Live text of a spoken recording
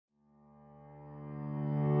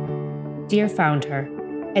Dear Founder,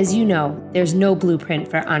 as you know, there's no blueprint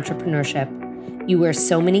for entrepreneurship. You wear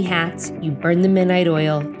so many hats, you burn the midnight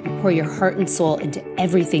oil, you pour your heart and soul into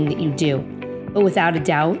everything that you do. But without a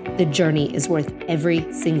doubt, the journey is worth every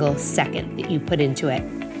single second that you put into it.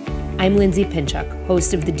 I'm Lindsay Pinchuk,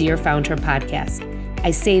 host of the Dear Founder podcast.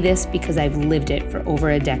 I say this because I've lived it for over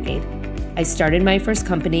a decade. I started my first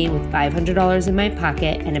company with $500 in my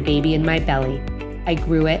pocket and a baby in my belly. I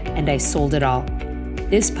grew it and I sold it all.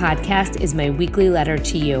 This podcast is my weekly letter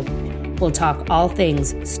to you. We'll talk all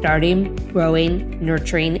things starting, growing,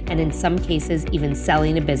 nurturing, and in some cases, even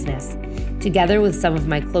selling a business. Together with some of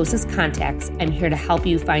my closest contacts, I'm here to help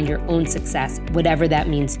you find your own success, whatever that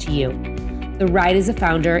means to you. The ride as a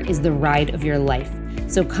founder is the ride of your life.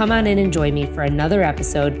 So come on in and join me for another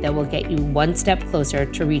episode that will get you one step closer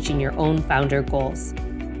to reaching your own founder goals.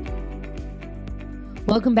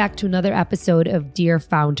 Welcome back to another episode of Dear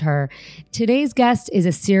Founder. Today's guest is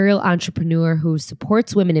a serial entrepreneur who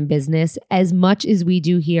supports women in business as much as we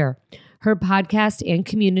do here. Her podcast and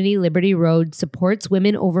community, Liberty Road, supports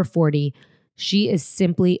women over 40. She is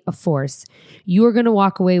simply a force. You are going to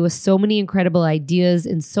walk away with so many incredible ideas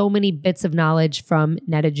and so many bits of knowledge from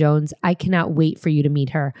Netta Jones. I cannot wait for you to meet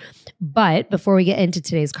her. But before we get into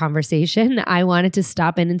today's conversation, I wanted to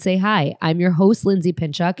stop in and say hi. I'm your host, Lindsay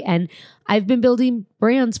Pinchuk, and I've been building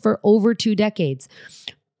brands for over 2 decades.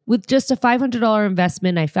 With just a $500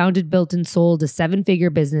 investment, I founded, built, and sold a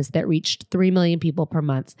 7-figure business that reached 3 million people per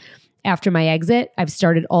month. After my exit, I've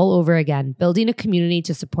started all over again, building a community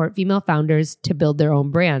to support female founders to build their own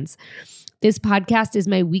brands. This podcast is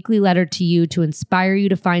my weekly letter to you to inspire you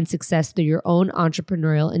to find success through your own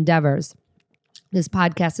entrepreneurial endeavors. This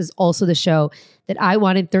podcast is also the show that I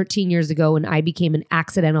wanted 13 years ago when I became an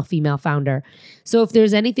accidental female founder. So if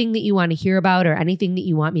there's anything that you want to hear about or anything that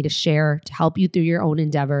you want me to share to help you through your own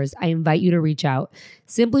endeavors, I invite you to reach out.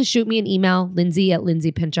 Simply shoot me an email,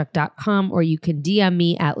 lindsay@lindsaypinchuk.com, or you can DM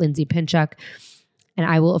me at lindsaypinchuk, and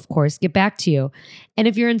I will, of course, get back to you. And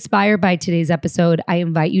if you're inspired by today's episode, I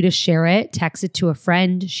invite you to share it, text it to a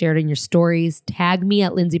friend, share it in your stories, tag me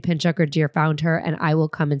at Lindsay Pinchuk or Dear Founder, and I will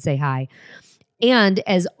come and say hi. And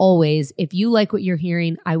as always, if you like what you're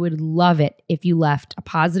hearing, I would love it if you left a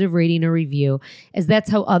positive rating or review, as that's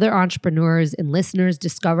how other entrepreneurs and listeners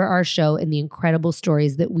discover our show and the incredible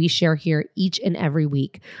stories that we share here each and every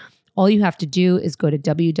week. All you have to do is go to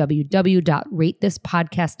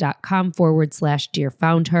www.ratethispodcast.com/Dear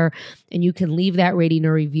Founder, and you can leave that rating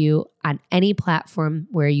or review on any platform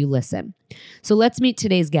where you listen. So let's meet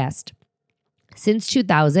today's guest. Since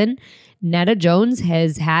 2000, Netta Jones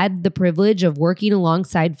has had the privilege of working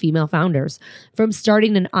alongside female founders, from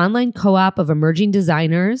starting an online co-op of emerging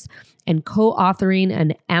designers and co-authoring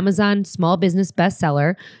an Amazon small business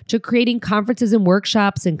bestseller to creating conferences and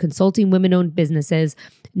workshops and consulting women-owned businesses.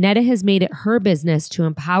 Netta has made it her business to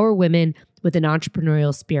empower women with an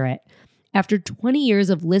entrepreneurial spirit. After 20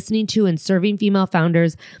 years of listening to and serving female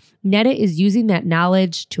founders, Netta is using that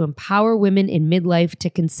knowledge to empower women in midlife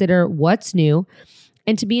to consider what's new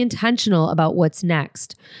and to be intentional about what's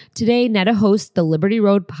next. Today, Netta hosts the Liberty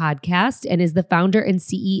Road podcast and is the founder and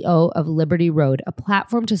CEO of Liberty Road, a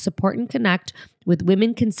platform to support and connect with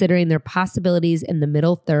women considering their possibilities in the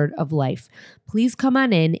middle third of life. Please come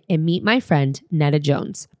on in and meet my friend, Netta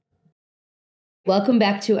Jones. Welcome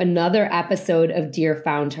back to another episode of Dear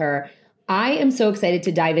Founder. I am so excited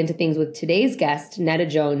to dive into things with today's guest, Netta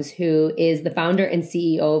Jones, who is the founder and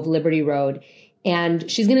CEO of Liberty Road. And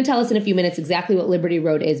she's going to tell us in a few minutes exactly what Liberty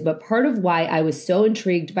Road is. But part of why I was so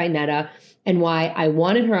intrigued by Netta and why I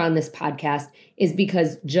wanted her on this podcast is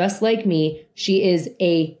because, just like me, she is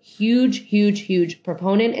a huge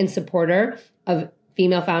proponent and supporter of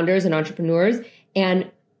female founders and entrepreneurs, and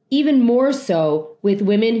even more so with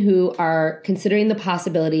women who are considering the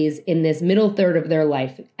possibilities in this middle third of their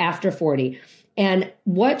life after 40. And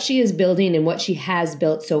what she is building and what she has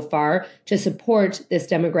built so far to support this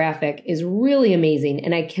demographic is really amazing.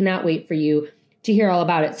 And I cannot wait for you to hear all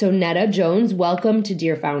about it. So Netta Jones, welcome to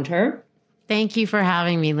Dear Founder. Thank you for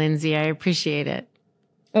having me, Lindsay. I appreciate it.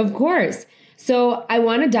 Of course. So I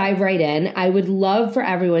want to dive right in. I would love for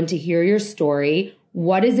everyone to hear your story.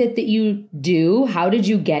 What is it that you do? How did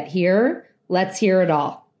you get here? Let's hear it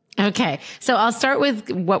all. Okay. So I'll start with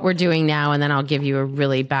what we're doing now, and then I'll give you a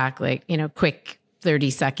really quick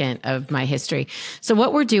 30-second of my history. So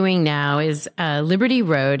what we're doing now is Liberty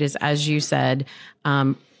Road is, as you said,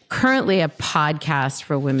 currently a podcast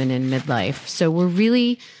for women in midlife. So we're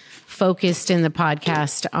really focused in the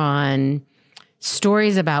podcast on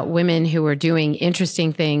stories about women who are doing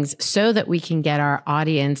interesting things so that we can get our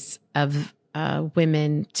audience of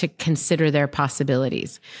women to consider their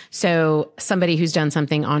possibilities. So somebody who's done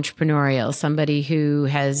something entrepreneurial, somebody who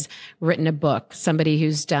has written a book, somebody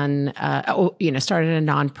who's done, started a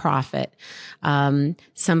nonprofit,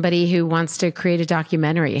 somebody who wants to create a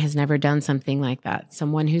documentary, has never done something like that,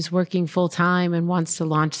 someone who's working full time and wants to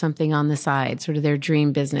launch something on the side, sort of their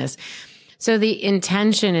dream business. So the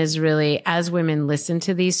intention is really, as women listen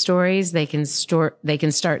to these stories, they can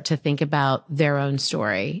start to think about their own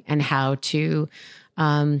story and how to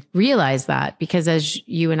realize that. Because as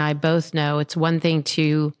you and I both know, it's one thing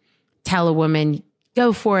to tell a woman,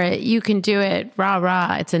 go for it, you can do it, rah,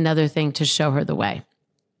 rah. It's another thing to show her the way.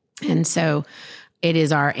 And so it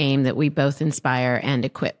is our aim that we both inspire and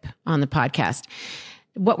equip on the podcast.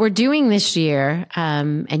 What we're doing this year,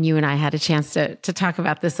 and you and I had a chance to talk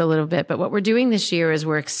about this a little bit, but what we're doing this year is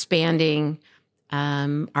we're expanding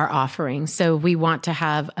our offering. So we want to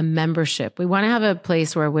have a membership. We want to have a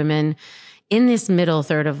place where women in this middle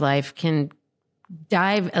third of life can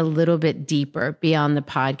dive a little bit deeper beyond the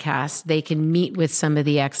podcast. They can meet with some of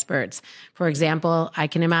the experts. For example, I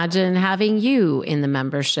can imagine having you in the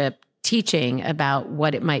membership teaching about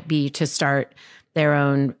what it might be to start their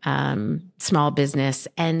own small business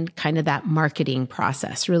and kind of that marketing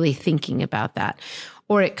process, really thinking about that.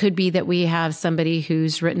 Or it could be that we have somebody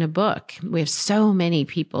who's written a book. We have so many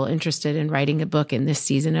people interested in writing a book in this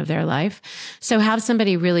season of their life. So have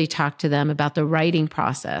somebody really talk to them about the writing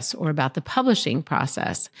process or about the publishing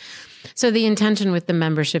process. So the intention with the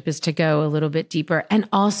membership is to go a little bit deeper and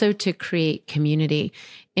also to create community.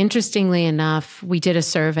 Interestingly enough, we did a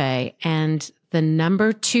survey, and the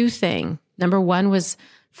number one was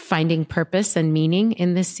finding purpose and meaning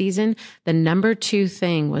in this season. The number two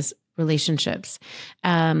thing was relationships,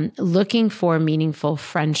 looking for meaningful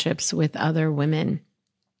friendships with other women.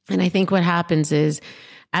 And I think what happens is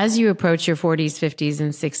as you approach your 40s, 50s,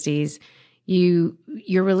 and 60s,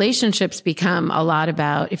 your relationships become a lot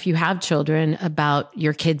about, if you have children, about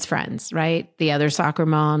your kids' friends, right? The other soccer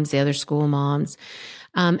moms, the other school moms.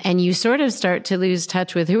 And you sort of start to lose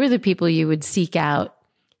touch with who are the people you would seek out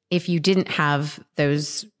if you didn't have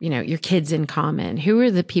those, your kids in common. Who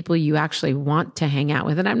are the people you actually want to hang out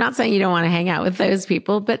with? And I'm not saying you don't want to hang out with those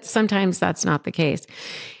people, but sometimes that's not the case.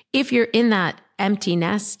 If you're in that empty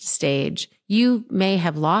nest stage, you may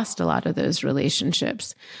have lost a lot of those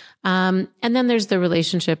relationships. And then there's the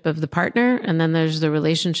relationship of the partner, and then there's the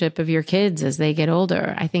relationship of your kids as they get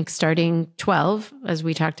older. I think starting 12, as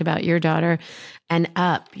we talked about your daughter, and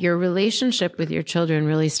up, your relationship with your children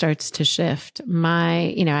really starts to shift.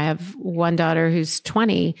 I have one daughter who's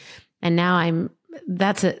 20, and now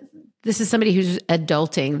this is somebody who's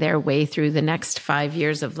adulting their way through the next 5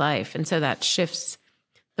 years of life. And so that shifts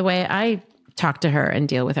the way I talk to her and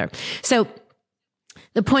deal with her. So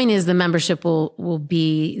the point is the membership will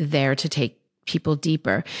be there to take people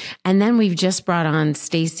deeper. And then we've just brought on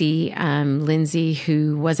Stacy Lindsay,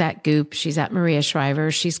 who was at Goop. She's at Maria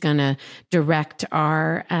Shriver. She's going to direct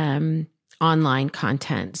our online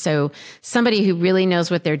content. So somebody who really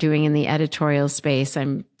knows what they're doing in the editorial space.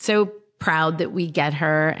 I'm so proud that we get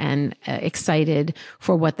her and excited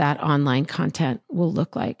for what that online content will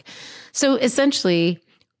look like. So essentially,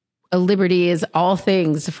 a Liberty is all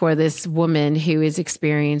things for this woman who is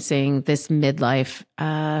experiencing this midlife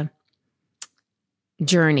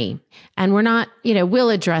journey. And we're not, we'll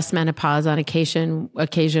address menopause on occasion.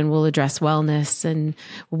 We'll address wellness and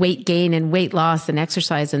weight gain and weight loss and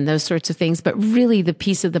exercise and those sorts of things. But really the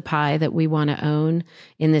piece of the pie that we want to own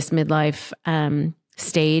in this midlife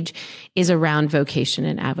stage is around vocation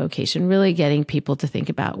and avocation, really getting people to think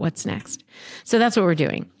about what's next. So that's what we're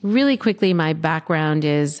doing. Really quickly, my background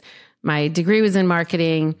is my degree was in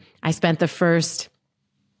marketing. I spent the first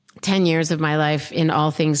 10 years of my life in all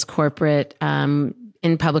things corporate,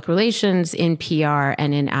 in public relations, in PR,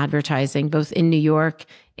 and in advertising, both in New York,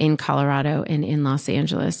 in Colorado, and in Los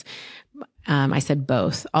Angeles. I said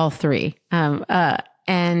both, all three.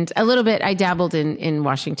 And a little bit, I dabbled in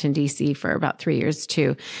Washington, D.C. for about 3 years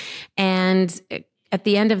too. And at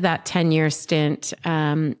the end of that 10-year stint,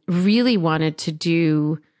 really wanted to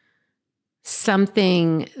do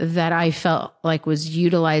something that I felt like was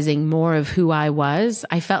utilizing more of who I was.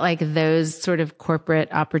 I felt like those sort of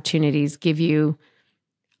corporate opportunities give you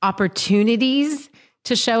opportunities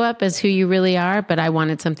to show up as who you really are, but I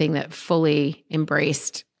wanted something that fully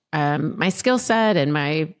embraced my skill set and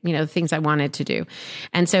my, things I wanted to do.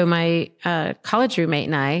 And so my college roommate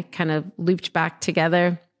and I kind of looped back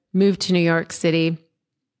together, moved to New York City,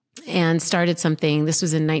 and started something. This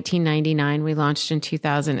was in 1999. We launched in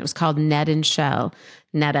 2000. It was called Ned and Shell,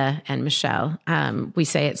 Netta and Michelle. We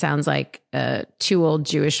say it sounds like two old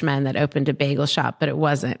Jewish men that opened a bagel shop, but it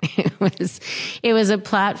wasn't. It was a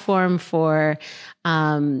platform for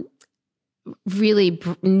really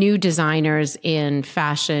new designers in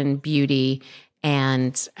fashion, beauty,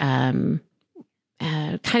 and kind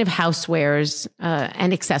of housewares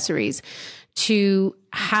and accessories to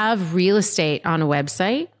have real estate on a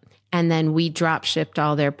website, and then we drop shipped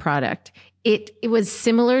all their product. It was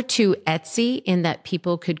similar to Etsy in that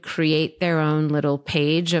people could create their own little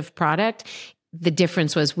page of product. The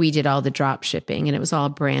difference was we did all the drop shipping, and it was all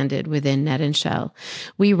branded within Ned and Shell.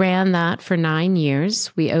 We ran that for 9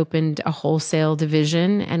 years. We opened a wholesale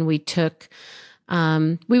division, and we took,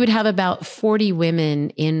 we would have about 40 women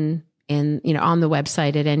in on the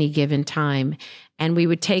website at any given time. And we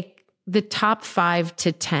would take the top 5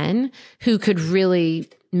 to 10 who could really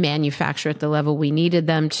manufacture at the level we needed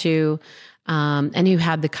them to, and who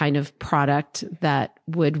had the kind of product that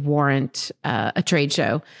would warrant a trade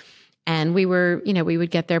show. And we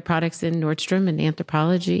would get their products in Nordstrom and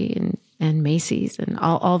Anthropologie and Macy's and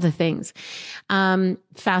all the things.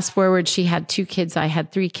 Fast forward, she had 2 kids. I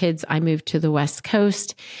had 3 kids. I moved to the West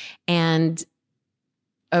Coast, and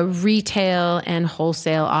a retail and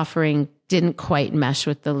wholesale offering didn't quite mesh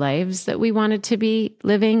with the lives that we wanted to be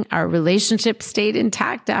living. Our relationship stayed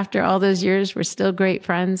intact after all those years. We're still great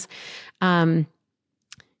friends.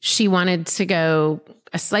 She wanted to go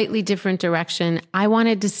a slightly different direction. I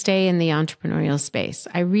wanted to stay in the entrepreneurial space.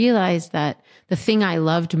 I realized that the thing I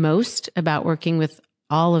loved most about working with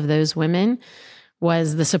all of those women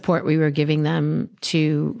was the support we were giving them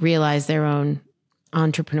to realize their own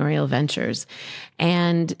entrepreneurial ventures.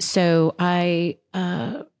 And so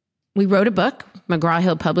we wrote a book.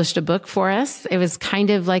 McGraw-Hill published a book for us. It was kind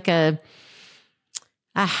of like a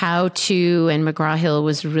how-to, and McGraw-Hill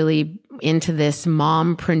was really into this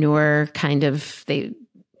mompreneur kind of,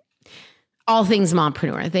 all things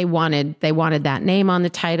mompreneur. They wanted that name on the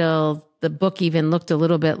title. The book even looked a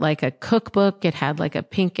little bit like a cookbook. It had like a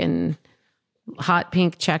pink and hot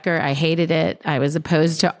pink checker. I hated it. I was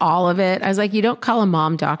opposed to all of it. I was like, you don't call a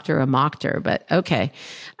mom doctor a mockter, but okay.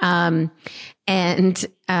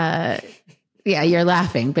 Yeah, you're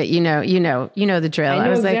laughing, but you know the drill. I know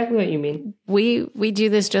was exactly like, what you mean. We do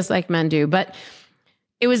this just like men do, but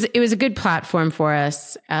it was a good platform for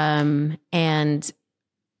us. And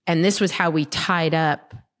this was how we tied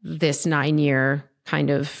up this 9-year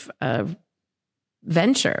kind of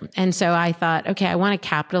venture. And so I thought, okay, I want to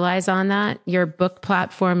capitalize on that. Your book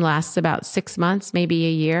platform lasts about 6 months, maybe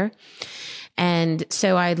a year. And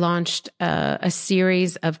so I launched a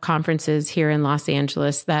series of conferences here in Los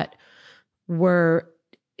Angeles that were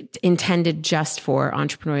intended just for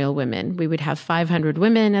entrepreneurial women. We would have 500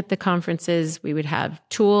 women at the conferences. We would have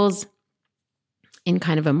tools in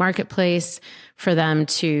kind of a marketplace for them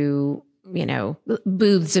to,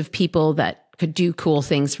 booths of people that could do cool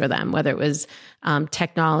things for them, whether it was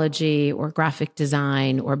technology or graphic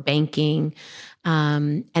design or banking.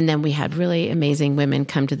 And then we had really amazing women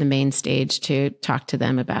come to the main stage to talk to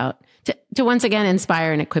them about, to once again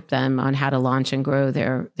inspire and equip them on how to launch and grow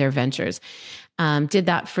their ventures. Did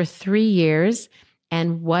that for 3 years.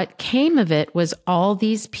 And what came of it was all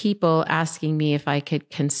these people asking me if I could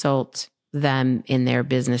consult them in their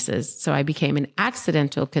businesses. So I became an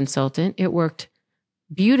accidental consultant. It worked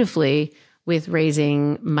beautifully with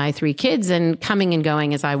raising my 3 kids and coming and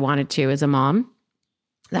going as I wanted to as a mom.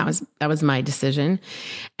 That was my decision.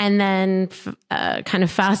 And then kind of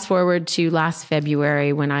fast forward to last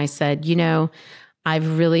February when I said,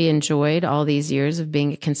 I've really enjoyed all these years of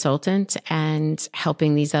being a consultant and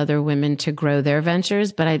helping these other women to grow their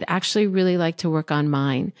ventures, but I'd actually really like to work on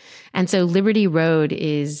mine. And so Liberty Road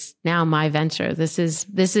is now my venture. This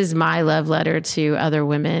is my love letter to other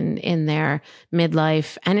women in their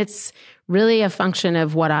midlife. And it's really a function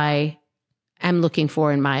of what I am looking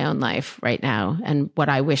for in my own life right now and what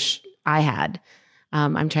I wish I had.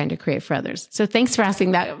 I'm trying to create for others. So thanks for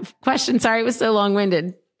asking that question. Sorry, it was so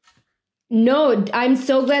long-winded. No, I'm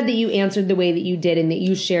so glad that you answered the way that you did and that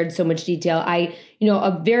you shared so much detail.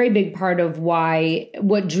 A very big part of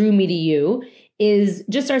what drew me to you is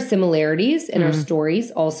just our similarities and our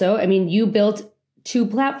stories also. I mean, you built 2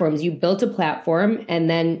 platforms. You built a platform and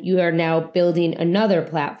then you are now building another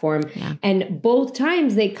platform. Yeah. And both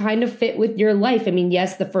times they kind of fit with your life. I mean,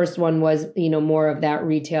 yes, the first one was, more of that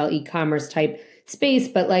retail e-commerce type space,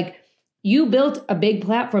 but like, you built a big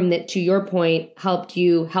platform that, to your point, helped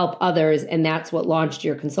you help others. And that's what launched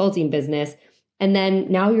your consulting business. And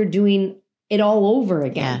then now you're doing it all over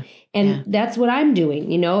again. And that's what I'm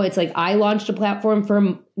doing. It's like I launched a platform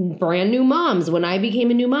for brand new moms when I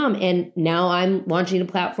became a new mom. And now I'm launching a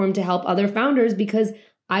platform to help other founders because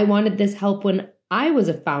I wanted this help when I was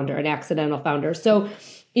a founder, an accidental founder. So,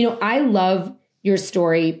 I love your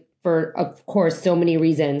story for, of course, so many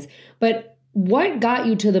reasons. But what got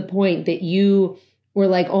you to the point that you were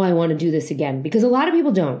like, oh, I want to do this again? Because a lot of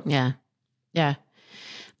people don't. Yeah. Yeah.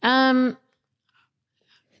 I'll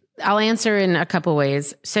answer in a couple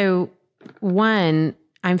ways. So one,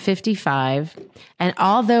 I'm 55. And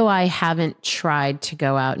although I haven't tried to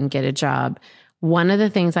go out and get a job, one of the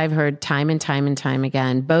things I've heard time and time and time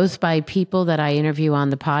again, both by people that I interview on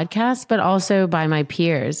the podcast, but also by my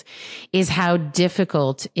peers, is how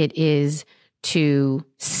difficult it is to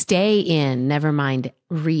stay in, never mind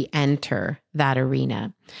re-enter that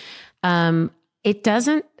arena. It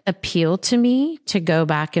doesn't appeal to me to go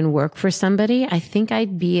back and work for somebody. I think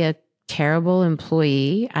I'd be a terrible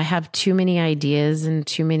employee. I have too many ideas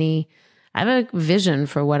and I have a vision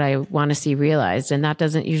for what I want to see realized. And that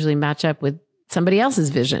doesn't usually match up with somebody else's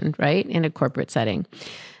vision, right? In a corporate setting.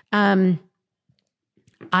 I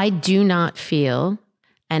do not feel,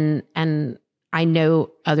 and I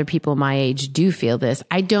know other people my age do feel this,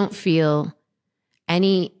 I don't feel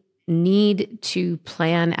any need to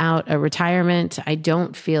plan out a retirement. I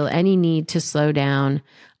don't feel any need to slow down.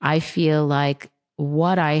 I feel like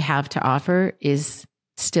what I have to offer is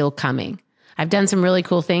still coming. I've done some really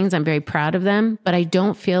cool things. I'm very proud of them, but I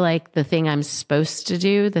don't feel like the thing I'm supposed to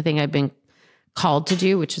do, the thing I've been called to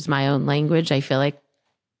do, which is my own language. I feel like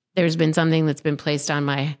there's been something that's been placed on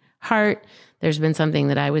my heart. There's been something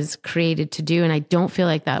that I was created to do. And I don't feel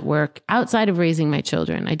like that work outside of raising my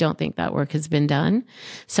children, I don't think that work has been done.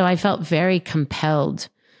 So I felt very compelled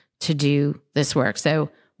to do this work.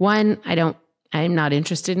 So one, I'm not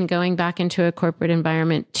interested in going back into a corporate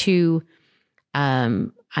environment. Two,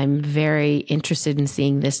 I'm very interested in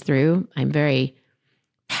seeing this through. I'm very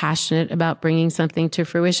passionate about bringing something to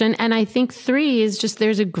fruition. And I think three is just,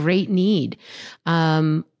 there's a great need.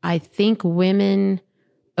 I think women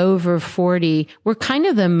over 40, we're kind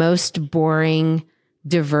of the most boring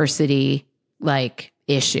diversity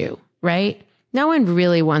issue, right? No one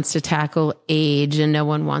really wants to tackle age and no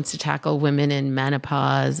one wants to tackle women in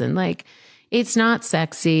menopause. And it's not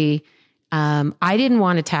sexy. I didn't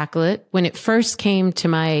want to tackle it. When it first came to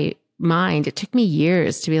my mind, it took me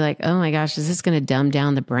years to be like, oh my gosh, is this going to dumb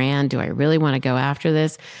down the brand? Do I really want to go after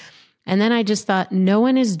this? And then I just thought, no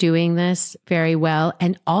one is doing this very well.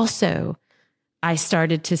 And also I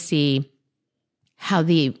started to see how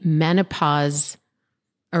the menopause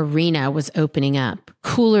arena was opening up.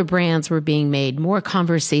 Cooler brands were being made, more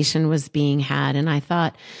conversation was being had. And I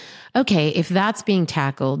thought, okay, if that's being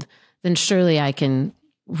tackled, then surely I can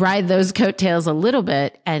ride those coattails a little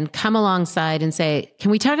bit and come alongside and say, can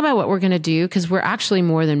we talk about what we're going to do? Because we're actually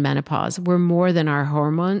more than menopause. We're more than our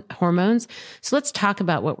hormones. So let's talk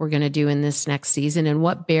about what we're going to do in this next season and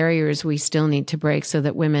what barriers we still need to break so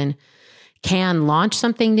that women can launch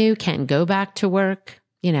something new, can go back to work,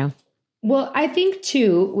 Well, I think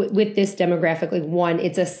too, with this demographic, one,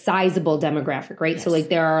 it's a sizable demographic, right? Yes. So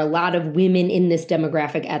there are a lot of women in this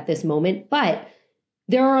demographic at this moment, but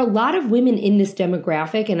there are a lot of women in this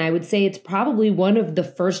demographic, and I would say it's probably one of the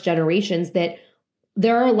first generations that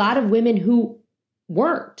there are a lot of women who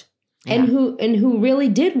worked and who really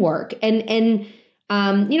did work. And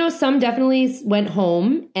some definitely went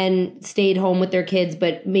home and stayed home with their kids,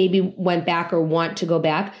 but maybe went back or want to go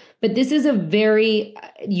back. But this is a very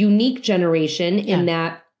unique generation in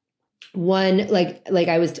that one,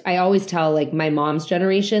 I always tell my mom's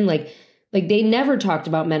generation, they never talked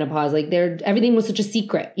about menopause. Everything was such a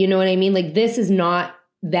secret. You know what I mean? This is not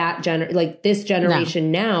that this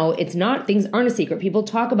generation now, it's not, things aren't a secret. People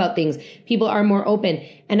talk about things. People are more open.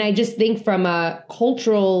 And I just think from a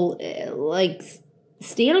cultural,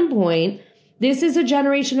 standpoint, this is a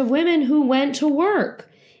generation of women who went to work.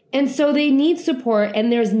 And so they need support,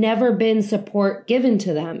 and there's never been support given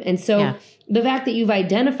to them. And so the fact that you've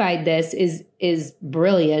identified this is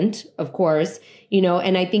brilliant, of course,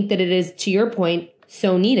 and I think that it is, to your point,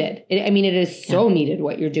 so needed. It is so needed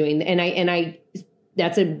what you're doing. And I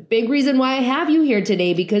that's a big reason why I have you here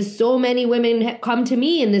today, because so many women come to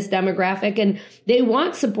me in this demographic and they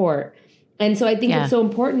want support. And so I think it's so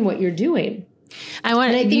important what you're doing. Go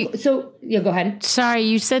ahead. Sorry,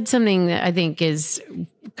 you said something that I think is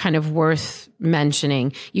kind of worth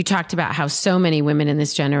mentioning. You talked about how so many women in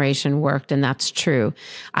this generation worked, and that's true.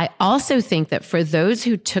 I also think that for those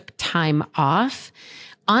who took time off,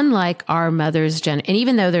 unlike our mothers' and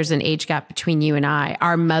even though there's an age gap between you and I,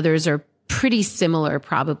 our mothers are pretty similar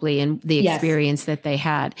probably in the Yes. experience that they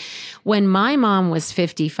had. When my mom was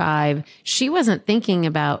 55, she wasn't thinking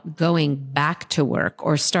about going back to work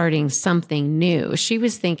or starting something new. She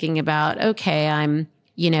was thinking about, okay, I'm,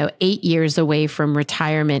 8 years away from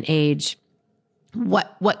retirement age.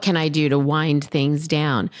 What can I do to wind things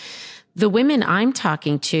down? The women I'm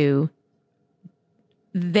talking to,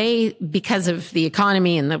 because of the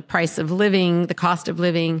economy and the price of living, the cost of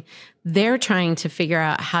living, they're trying to figure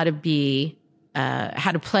out how to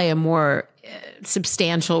play a more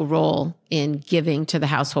substantial role in giving to the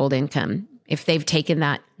household income if they've taken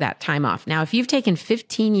that time off. Now, if you've taken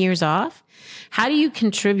 15 years off, how do you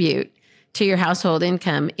contribute to your household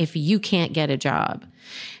income if you can't get a job?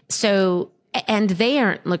 So, and they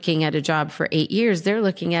aren't looking at a job for 8 years. They're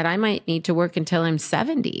looking at, I might need to work until I'm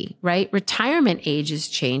 70, right? Retirement age is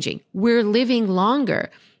changing. We're living longer.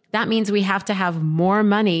 That means we have to have more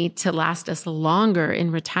money to last us longer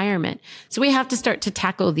in retirement. So we have to start to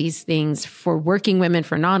tackle these things for working women,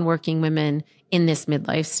 for non-working women in this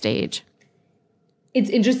midlife stage. It's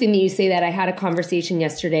interesting that you say that. I had a conversation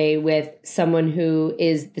yesterday with someone who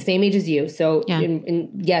is the same age as you. So Yeah.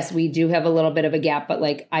 Yes, we do have a little bit of a gap, but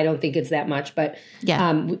like, I don't think it's that much, but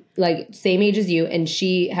like same age as you. And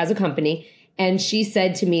she has a company, and she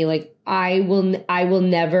said to me, like, I will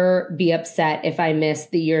never be upset if I miss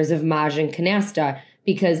the years of Maj and Canasta,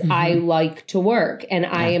 because I like to work, and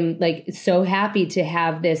I am like so happy to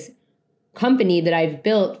have this company that I've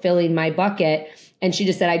built filling my bucket. And she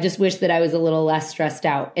just said, I just wish that I was a little less stressed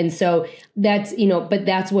out. And so that's, but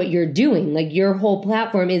that's what you're doing. Like, your whole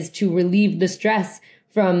platform is to relieve the stress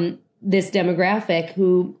from this demographic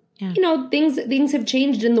who, things have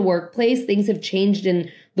changed in the workplace. Things have changed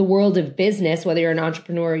in the world of business, whether you're an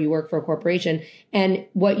entrepreneur or you work for a corporation. And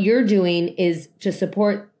what you're doing is to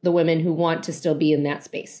support the women who want to still be in that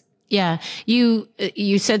space. Yeah. You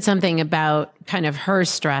said something about kind of her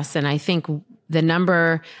stress. And I think the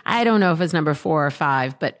number, I don't know if it's number 4 or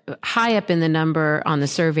 5, but high up in the number on the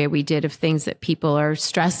survey we did of things that people are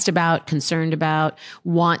stressed about, concerned about,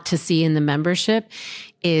 want to see in the membership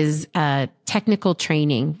is technical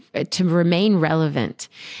training to remain relevant.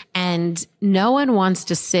 And no one wants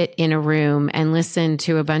to sit in a room and listen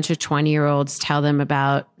to a bunch of 20-year-olds tell them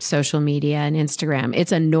about social media and Instagram.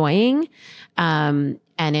 It's annoying.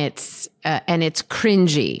 And it's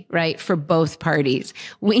cringy, right? For both parties.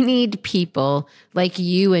 We need people like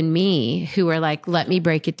you and me who are like, let me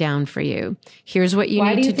break it down for you. Here's what you need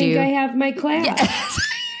to do. Why do you think I have my class? Yes.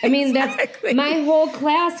 I mean, Exactly. that's my whole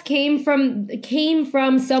class came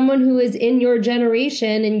from someone who is in your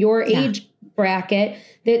generation and your age bracket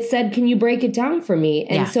that said, can you break it down for me?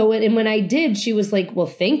 And so when I did, she was like, well,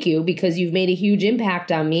 thank you, because you've made a huge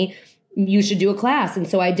impact on me. You should do a class. And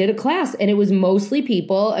so I did a class, and it was mostly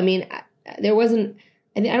people. I mean, there wasn't,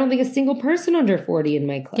 I don't think a single person under 40 in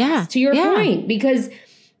my class. Yeah. To your point, because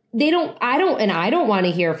I don't want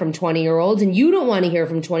to hear from 20-year-olds, and you don't want to hear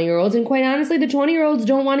from 20-year-olds. And quite honestly, the 20-year-olds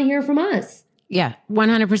don't want to hear from us. Yeah,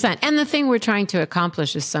 100%. And the thing we're trying to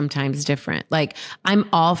accomplish is sometimes different. Like, I'm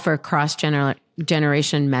all for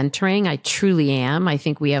cross-generation mentoring. I truly am. I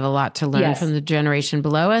think we have a lot to learn from the generation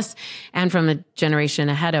below us and from the generation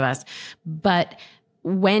ahead of us. But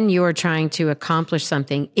when you're trying to accomplish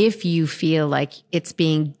something, if you feel like it's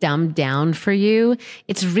being dumbed down for you,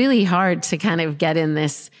 it's really hard to kind of get in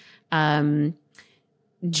this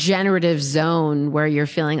generative zone where you're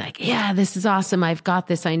feeling like, yeah, this is awesome. I've got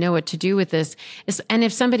this. I know what to do with this. And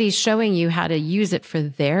if somebody's showing you how to use it for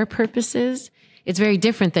their purposes, it's very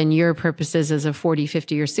different than your purposes as a 40,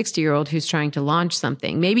 50, or 60-year-old who's trying to launch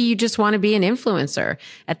something. Maybe you just want to be an influencer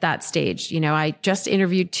at that stage. I just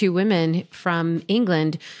interviewed 2 women from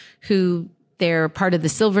England who they're part of the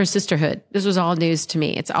Silver Sisterhood. This was all news to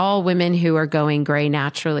me. It's all women who are going gray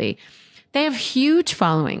naturally. They have huge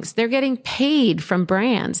followings. They're getting paid from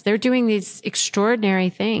brands. They're doing these extraordinary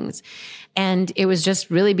things. And it was just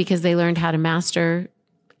really because they learned how to master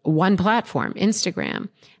one platform, Instagram.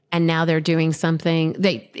 And now they're doing something.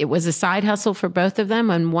 It was a side hustle for both of them.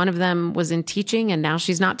 And one of them was in teaching, and now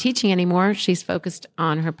she's not teaching anymore. She's focused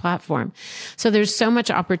on her platform. So there's so much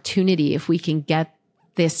opportunity if we can get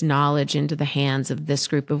this knowledge into the hands of this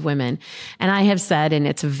group of women. And I have said, and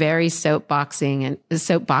it's very soapboxy,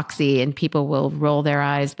 and people will roll their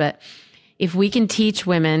eyes, but if we can teach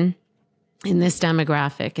women in this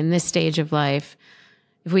demographic, in this stage of life,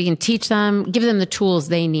 if we can teach them, give them the tools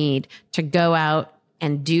they need to go out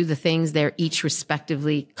and do the things they're each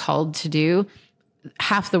respectively called to do,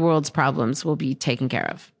 half the world's problems will be taken care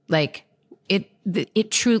of. Like, this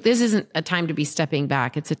isn't a time to be stepping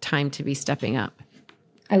back. It's a time to be stepping up.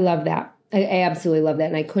 I love that. I absolutely love that.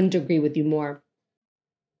 And I couldn't agree with you more.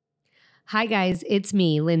 Hi guys, it's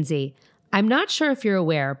me, Lindsay. I'm not sure if you're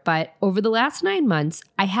aware, but over the last 9 months,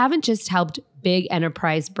 I haven't just helped big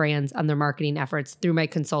enterprise brands on their marketing efforts through my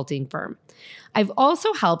consulting firm. I've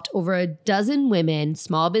also helped over a dozen women,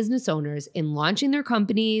 small business owners, in launching their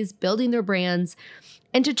companies, building their brands,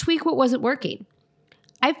 and to tweak what wasn't working.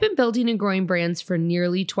 I've been building and growing brands for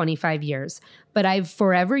nearly 25 years, but I've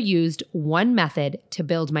forever used one method to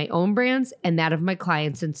build my own brands and that of my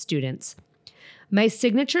clients and students. My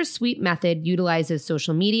signature suite method utilizes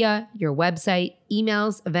social media, your website,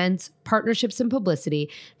 emails, events, partnerships, and publicity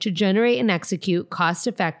to generate and execute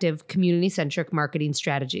cost-effective, community-centric marketing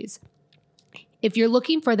strategies. If you're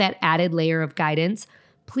looking for that added layer of guidance,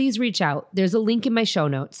 please reach out. There's a link in my show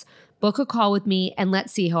notes. Book a call with me and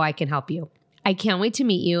let's see how I can help you. I can't wait to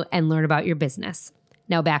meet you and learn about your business.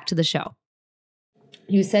 Now back to the show.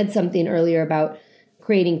 You said something earlier about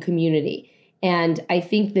creating community. And I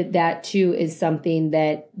think that that too is something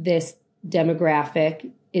that this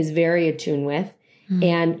demographic is very attuned with,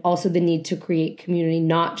 and also the need to create community,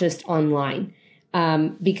 not just online.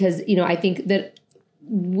 Because, I think that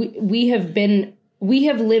we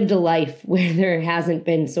have lived a life where there hasn't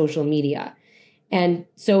been social media, and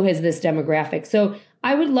so has this demographic. So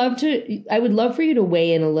I would love for you to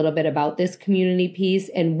weigh in a little bit about this community piece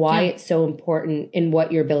and why it's so important in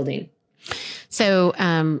what you're building. So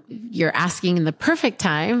you're asking in the perfect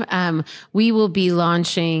time. We will be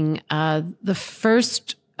launching the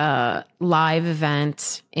first live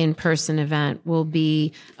event, in-person event, will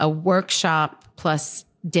be a workshop plus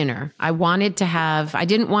dinner. I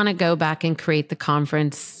didn't want to go back and create the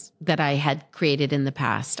conference that I had created in the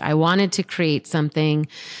past. I wanted to create something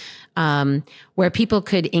where people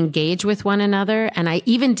could engage with one another. And I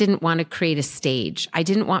even didn't want to create a stage. I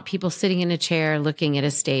didn't want people sitting in a chair looking at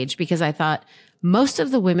a stage, because I thought most of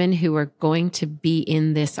the women who are going to be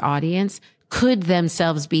in this audience could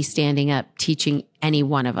themselves be standing up teaching any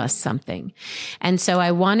one of us something. And so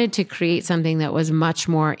I wanted to create something that was much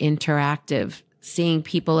more interactive, seeing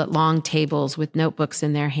people at long tables with notebooks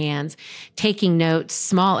in their hands, taking notes,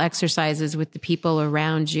 small exercises with the people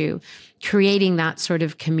around you, creating that sort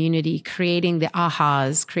of community, creating the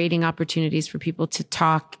ahas, creating opportunities for people to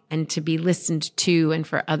talk and to be listened to, and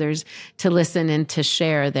for others to listen and to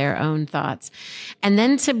share their own thoughts. And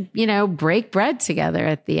then to, break bread together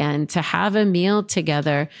at the end, to have a meal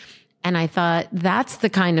together. And I thought that's the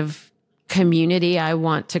kind of community I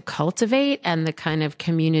want to cultivate and the kind of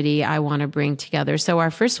community I want to bring together. So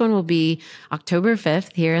our first one will be October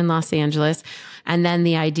 5th here in Los Angeles. And then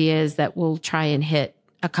the idea is that we'll try and hit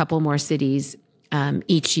a couple more cities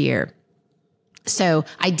each year. So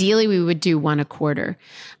ideally we would do one a quarter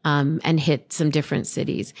and hit some different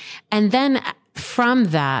cities. And then from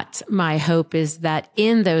that, my hope is that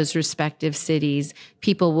in those respective cities,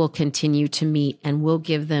 people will continue to meet, and we'll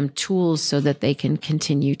give them tools so that they can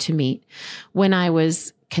continue to meet. When I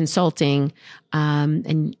was consulting,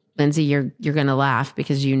 and Lindsay, you're going to laugh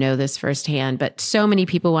because you know this firsthand, but so many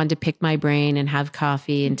people wanted to pick my brain and have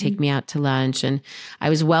coffee and take me out to lunch. And I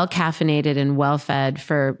was well caffeinated and well fed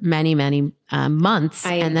for many, many months.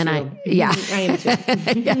 I am too. Yeah.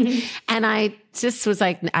 And I just was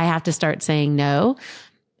like, I have to start saying no.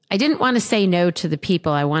 I didn't want to say no to the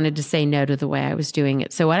people. I wanted to say no to the way I was doing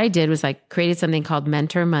it. So what I did was I created something called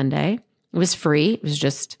Mentor Monday. It was free. It was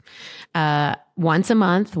just once a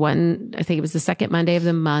month. I think it was the second Monday of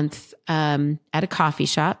the month, at a coffee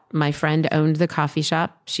shop. My friend owned the coffee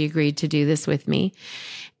shop. She agreed to do this with me.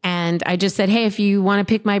 And I just said, hey, if you want to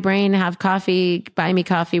pick my brain, have coffee, buy me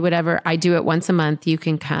coffee, whatever, I do it once a month, you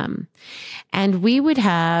can come. And we would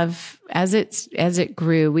have, as it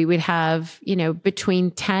grew, we would have,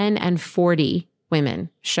 between 10 and 40 women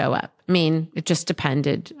show up. I mean, it just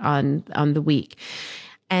depended on the week.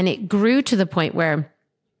 And it grew to the point where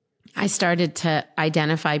I started to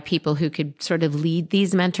identify people who could sort of lead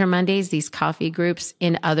these Mentor Mondays, these coffee groups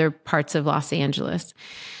in other parts of Los Angeles.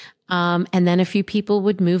 And then a few people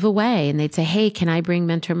would move away and they'd say, hey, can I bring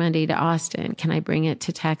Mentor Monday to Austin? Can I bring it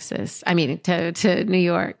to Texas? To New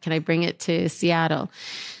York? Can I bring it to Seattle?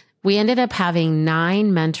 We ended up having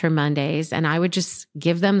 9 Mentor Mondays, and I would just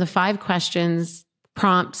give them the 5 questions,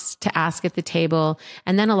 prompts to ask at the table.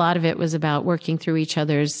 And then a lot of it was about working through each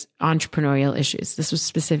other's entrepreneurial issues. This was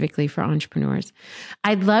specifically for entrepreneurs.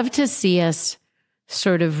 I'd love to see us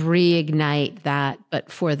sort of reignite that, but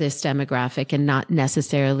for this demographic and not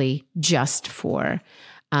necessarily just for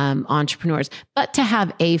entrepreneurs, but to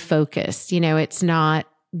have a focus. It's not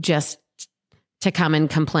just to come and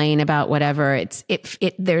complain about whatever.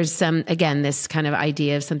 There's this kind of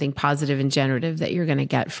idea of something positive and generative that you're going to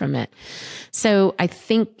get from it. So I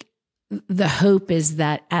think the hope is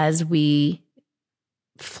that as we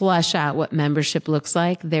flush out what membership looks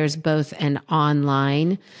like, there's both an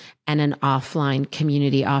online and an offline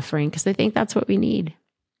community offering, because I think that's what we need.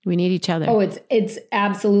 We need each other. Oh, it's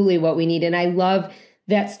absolutely what we need. And I love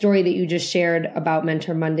that story that you just shared about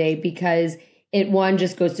Mentor Monday, because it, one,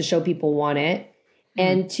 just goes to show people want it.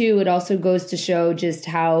 And two, it also goes to show just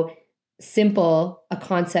how simple a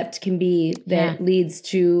concept can be that leads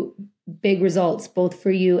to big results, both for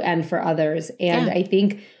you and for others. And I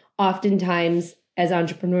think oftentimes as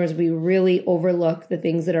entrepreneurs, we really overlook the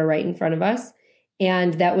things that are right in front of us.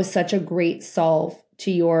 And that was such a great solve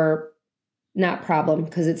to your, not problem,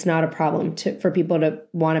 because it's not a problem for people to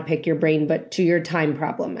want to pick your brain, but to your time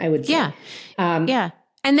problem, I would say. Yeah.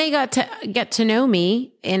 And they got to get to know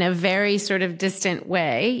me in a very sort of distant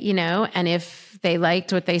way, and if they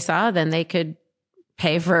liked what they saw, then they could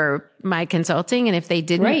pay for my consulting. And if they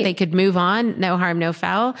didn't, they could move on. No harm, no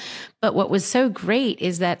foul. But what was so great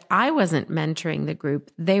is that I wasn't mentoring the group.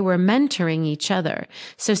 They were mentoring each other.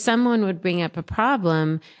 So someone would bring up a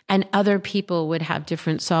problem and other people would have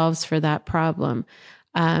different solves for that problem.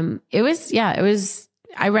 It was,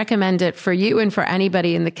 I recommend it for you and for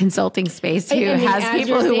anybody in the consulting space who has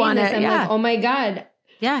people who want to. I'm like, oh my God.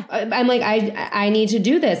 Yeah. I'm like, I need to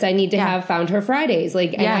do this. I need to have Found Her Fridays.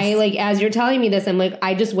 Like, and I like, as you're telling me this, I'm like,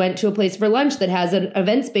 I just went to a place for lunch that has an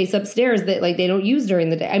event space upstairs that like they don't use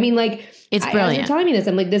during the day. I mean, like, it's brilliant. As you're telling me this,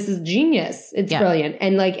 I'm like, this is genius. It's brilliant.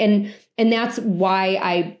 And like, and that's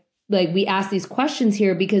why we ask these questions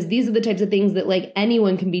here, because these are the types of things that like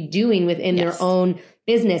anyone can be doing within their own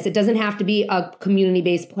business. It doesn't have to be a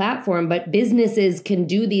community-based platform, but businesses can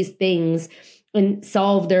do these things and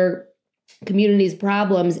solve their community's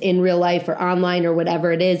problems in real life or online or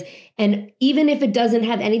whatever it is. And even if it doesn't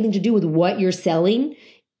have anything to do with what you're selling,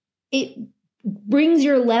 it brings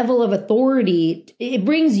your level of authority. It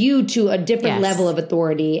brings you to a different level of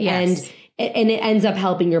authority. And it ends up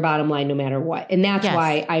helping your bottom line no matter what. And that's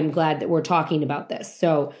why I'm glad that we're talking about this.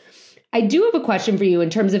 So I do have a question for you in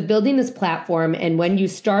terms of building this platform. And when you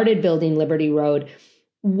started building Liberty Road,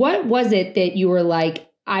 what was it that you were like,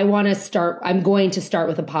 I'm going to start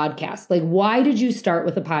with a podcast? Like, why did you start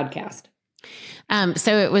with a podcast?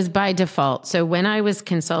 So it was by default. So when I was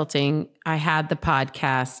consulting, I had the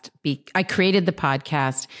podcast. I created the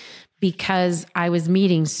podcast because I was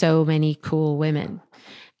meeting so many cool women.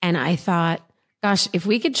 And I thought, gosh, if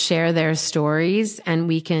we could share their stories and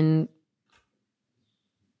we can,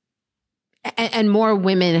 and more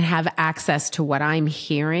women have access to what I'm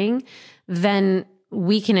hearing, then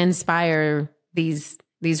we can inspire these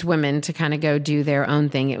women to kind of go do their own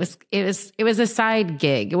thing. It was a side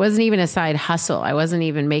gig. It wasn't even a side hustle. I wasn't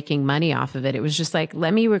even making money off of it. It was just like,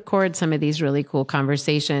 let me record some of these really cool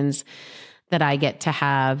conversations that I get to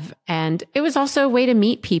have. And it was also a way to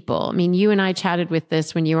meet people. I mean, you and I chatted with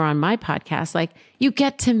this when you were on my podcast, like you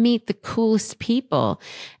get to meet the coolest people.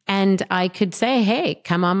 And I could say, hey,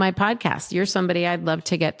 come on my podcast. You're somebody I'd love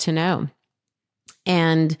to get to know.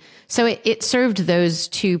 And so it served those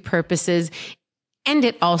two purposes. And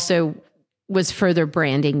it also was further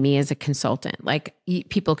branding me as a consultant. Like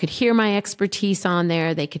people could hear my expertise on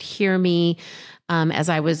there. They could hear me as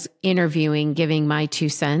I was interviewing, giving my 2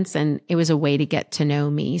 cents. And it was a way to get to know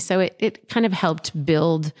me. So it kind of helped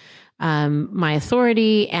build my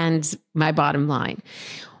authority and my bottom line.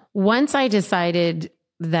 Once I decided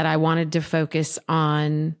that I wanted to focus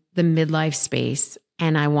on the midlife space,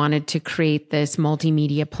 and I wanted to create this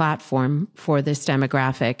multimedia platform for this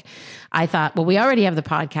demographic, I thought, well, we already have the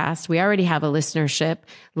podcast. We already have a listenership.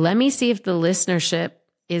 Let me see if the listenership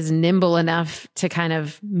is nimble enough to kind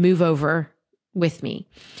of move over with me.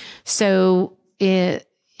 So in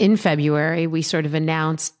February, we sort of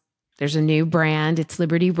announced there's a new brand. It's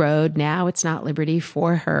Liberty Road now. It's not Liberty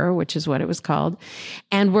for Her, which is what it was called.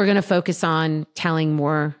 And we're going to focus on telling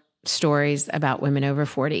more stories about women over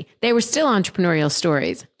 40. They were still entrepreneurial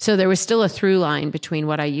stories. So there was still a through line between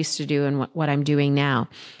what I used to do and what I'm doing now.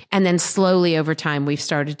 And then slowly over time, we've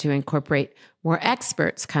started to incorporate more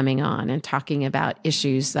experts coming on and talking about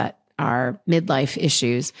issues that are midlife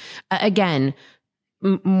issues. Again,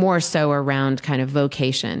 more so around kind of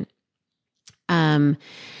vocation.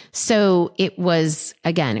 So it was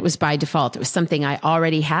by default. It was something I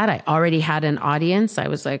already had. I already had an audience. I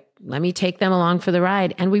was like, let me take them along for the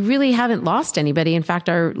ride. And we really haven't lost anybody. In fact,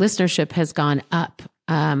 our listenership has gone up.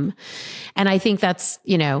 And I think that's,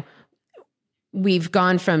 we've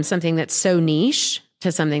gone from something that's so niche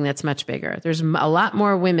to something that's much bigger. There's a lot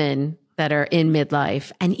more women that are in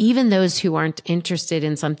midlife. And even those who aren't interested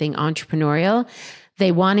in something entrepreneurial,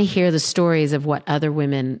 they want to hear the stories of what other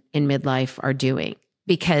women in midlife are doing,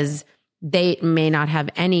 because they may not have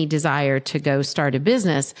any desire to go start a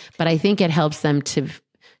business, but I think it helps them to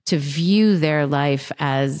to view their life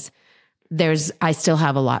as I still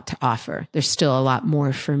have a lot to offer. There's still a lot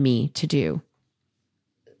more for me to do.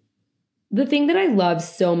 The thing that I love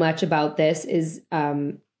so much about this is,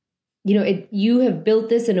 you have built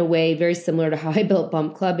this in a way very similar to how I built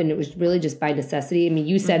Bump Club, and it was really just by necessity. I mean,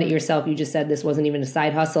 you said it yourself. You just said this wasn't even a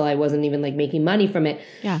side hustle. I wasn't even like making money from it.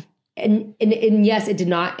 Yeah. And yes, it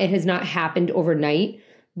has not happened overnight,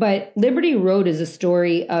 but Liberty Road is a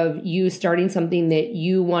story of you starting something that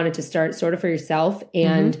you wanted to start sort of for yourself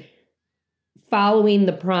and following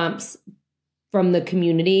the prompts from the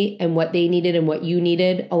community and what they needed and what you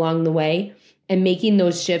needed along the way, and making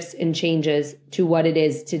those shifts and changes to what it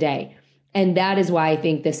is today. And that is why I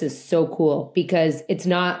think this is so cool, because it's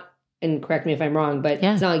not, and correct me if I'm wrong, but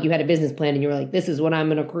it's not like you had a business plan and you were like, this is what I'm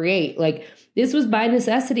going to create. Like, this was by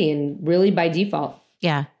necessity and really by default.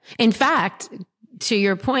 Yeah. In fact, to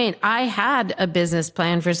your point, I had a business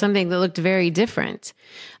plan for something that looked very different.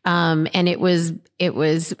 And it was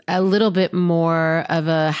a little bit more of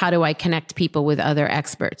a, how do I connect people with other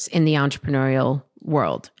experts in the entrepreneurial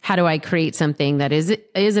world? How do I create something that is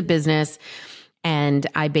a business? And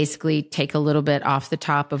I basically take a little bit off the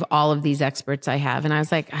top of all of these experts I have. And I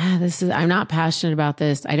was like, I'm not passionate about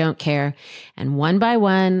this. I don't care. And one by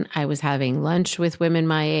one, I was having lunch with women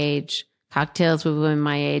my age, cocktails with women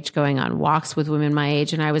my age, going on walks with women my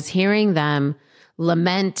age. And I was hearing them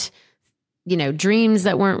lament, dreams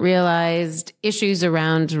that weren't realized, issues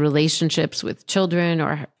around relationships with children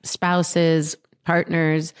or spouses,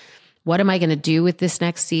 partners. What am I going to do with this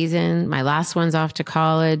next season? My last one's off to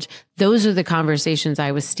college. Those are the conversations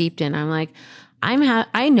I was steeped in. I'm like,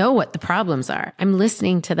 I know what the problems are. I'm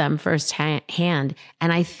listening to them firsthand. And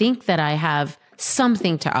I think that I have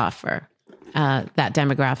something to offer that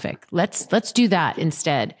demographic. Let's do that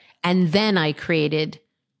instead. And then I created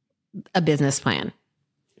a business plan.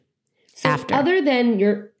 So after. Other than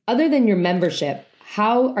your membership,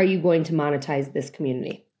 how are you going to monetize this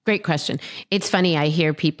community? Great question. It's funny. I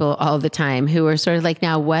hear people all the time who are sort of like,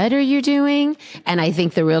 now, what are you doing? And I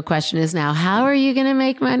think the real question is now, how are you going to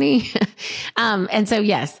make money? And so,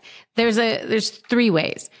 yes, there's three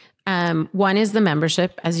ways. One is the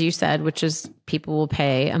membership, as you said, which is people will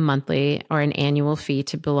pay a monthly or an annual fee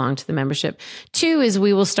to belong to the membership. Two is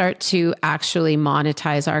we will start to actually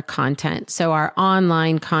monetize our content. So our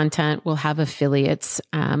online content will have affiliates.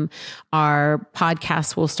 Our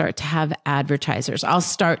podcasts will start to have advertisers. I'll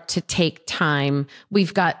start to take time.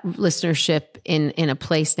 We've got listenership in a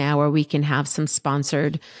place now where we can have some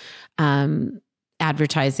sponsored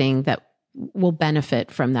advertising that will benefit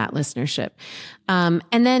from that listenership. And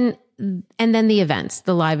then the events,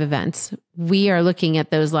 the live events. We are looking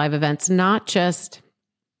at those live events, not just,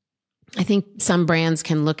 I think some brands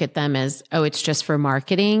can look at them as, it's just for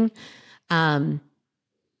marketing. If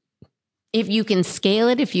you can scale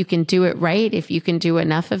it, if you can do it right, if you can do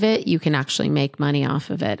enough of it, you can actually make money off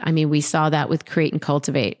of it. I mean, we saw that with Create and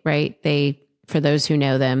Cultivate, right? For those who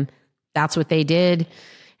know them, that's what they did.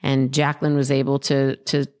 And Jacqueline was able to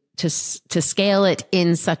scale it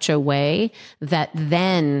in such a way that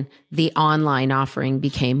then the online offering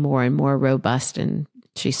became more and more robust, and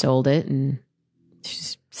she sold it and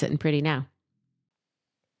she's sitting pretty now.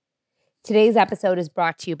 Today's episode is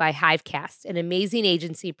brought to you by Hivecast, an amazing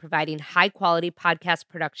agency providing high-quality podcast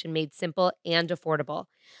production made simple and affordable.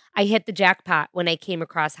 I hit the jackpot when I came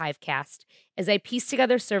across Hivecast, as I pieced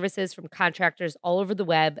together services from contractors all over the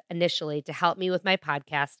web initially to help me with my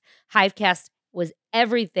podcast. Hivecast was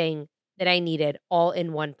everything that I needed all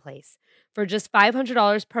in one place. For just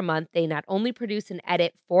 $500 per month, they not only produce and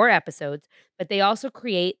edit 4 episodes, but they also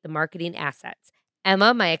create the marketing assets.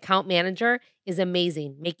 Emma, my account manager, is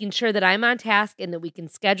amazing, making sure that I'm on task and that we can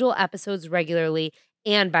schedule episodes regularly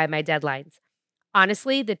and by my deadlines.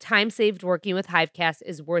 Honestly, the time saved working with Hivecast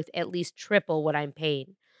is worth at least triple what I'm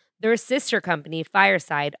paying. Their sister company,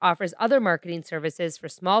 Fireside, offers other marketing services for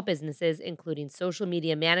small businesses, including social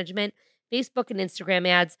media management, Facebook and Instagram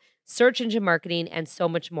ads, search engine marketing, and so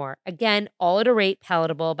much more. Again, all at a rate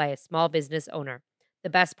palatable by a small business owner. The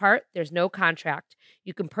best part, there's no contract.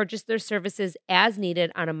 You can purchase their services as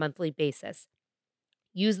needed on a monthly basis.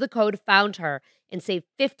 Use the code FOUNDHER and save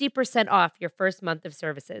 50% off your first month of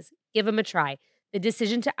services. Give them a try. The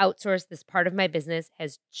decision to outsource this part of my business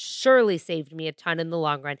has surely saved me a ton in the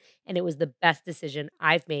long run, and it was the best decision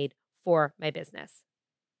I've made for my business.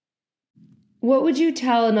 What would you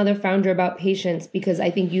tell another founder about patience? Because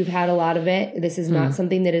I think you've had a lot of it. This is not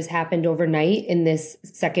something that has happened overnight in this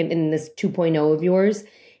 2.0 of yours.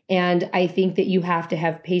 And I think that you have to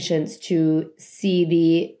have patience to see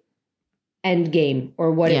the end game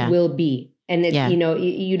or what it will be. And it's,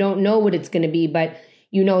 you don't know what it's going to be, but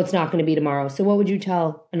you know it's not going to be tomorrow. So what would you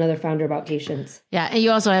tell another founder about patience? Yeah. And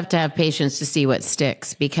you also have to have patience to see what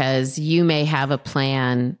sticks, because you may have a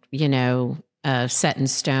plan, set in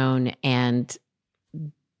stone, and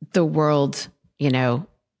the world,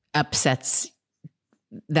 upsets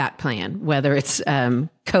that plan, whether it's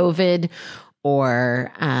COVID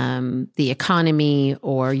or the economy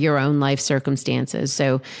or your own life circumstances.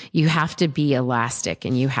 So you have to be elastic,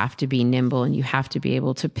 and you have to be nimble, and you have to be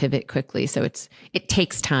able to pivot quickly. So it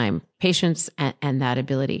takes time, patience, and that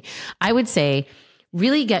ability. I would say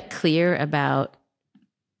really get clear about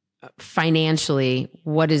financially,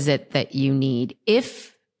 what is it that you need?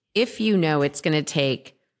 If you know it's going to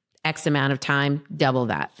take X amount of time, double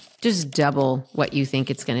that. Just double what you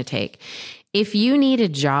think it's going to take. If you need a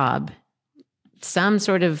job, some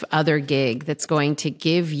sort of other gig that's going to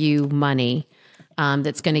give you money,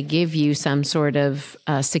 that's going to give you some sort of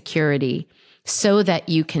security, so that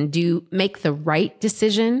you can make the right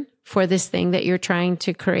decision for this thing that you're trying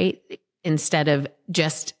to create, instead of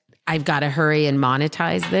just, I've got to hurry and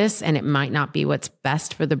monetize this, and it might not be what's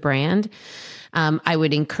best for the brand. I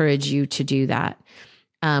would encourage you to do that.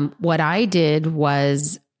 What I did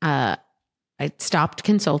was I stopped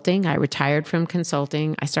consulting. I retired from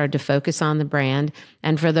consulting. I started to focus on the brand.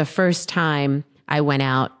 And for the first time, I went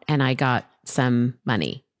out and I got some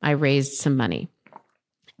money. I raised some money.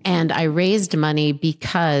 And I raised money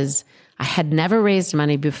because I had never raised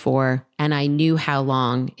money before, and I knew how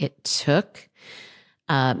long it took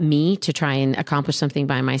me to try and accomplish something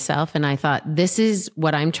by myself. And I thought, this is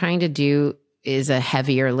what I'm trying to do is a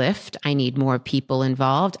heavier lift. I need more people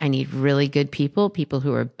involved. I need really good people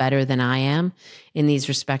who are better than I am in these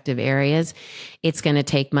respective areas. It's going to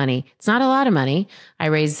take money. It's not a lot of money. I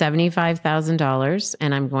raised $75,000,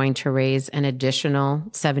 and I'm going to raise an additional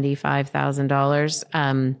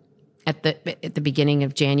 $75,000 at the beginning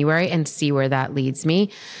of January, and see where that leads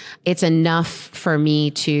me. It's enough for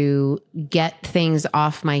me to get things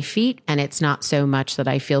off my feet, and it's not so much that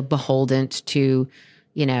I feel beholden to,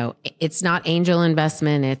 it's not angel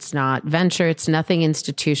investment. It's not venture. It's nothing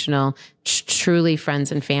institutional. Truly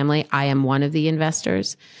friends and family. I am one of the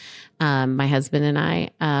investors, my husband and I,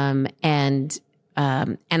 and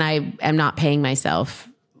I am not paying myself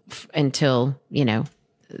until,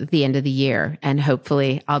 the end of the year. And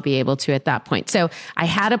hopefully I'll be able to at that point. So I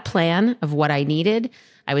had a plan of what I needed.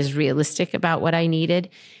 I was realistic about what I needed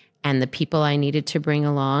and the people I needed to bring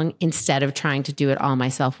along, instead of trying to do it all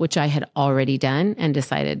myself, which I had already done, and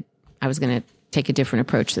decided I was going to take a different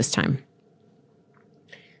approach this time.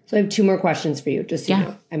 So I have two more questions for you, just so you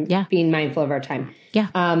know. I'm being mindful of our time. Yeah.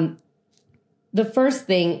 The first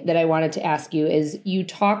thing that I wanted to ask you is, you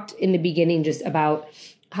talked in the beginning just about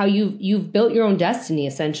how you've built your own destiny,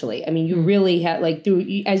 essentially. I mean, you really had,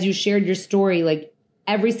 as you shared your story,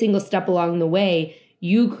 every single step along the way,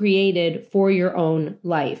 you created for your own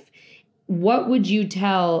life. What would you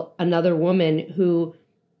tell another woman who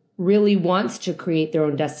really wants to create their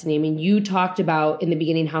own destiny? I mean, you talked about in the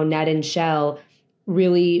beginning how Ned and Shell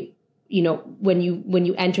really, when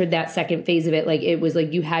you entered that second phase of it, it was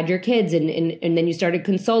you had your kids and then you started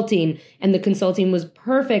consulting, and the consulting was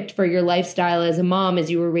perfect for your lifestyle as a mom as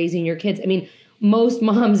you were raising your kids. I mean, most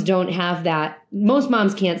moms don't have that. Most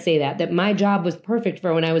moms can't say that my job was perfect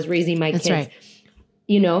for when I was raising my kids. Right.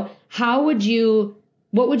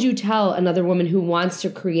 What would you tell another woman who wants to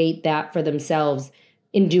create that for themselves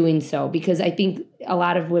in doing so? Because I think a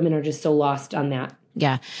lot of women are just so lost on that.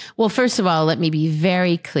 Yeah. Well, first of all, let me be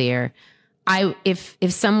very clear. If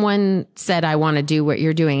someone said, I want to do what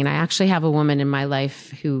you're doing, and I actually have a woman in my life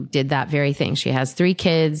who did that very thing. She has 3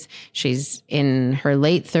 kids. She's in her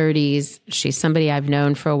late 30s. She's somebody I've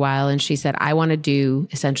known for a while. And she said, I want to do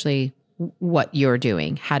essentially what you're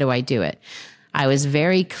doing. How do I do it? I was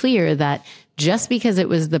very clear that just because it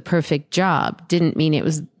was the perfect job didn't mean it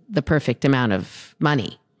was the perfect amount of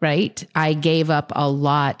money, right? I gave up a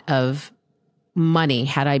lot of money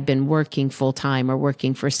had I been working full time or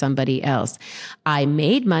working for somebody else. I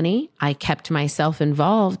made money. I kept myself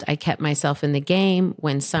involved. I kept myself in the game.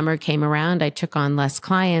 When summer came around, I took on less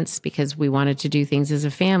clients because we wanted to do things as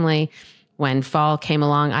a family. When fall came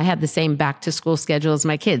along, I had the same back to school schedule as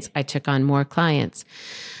my kids. I took on more clients.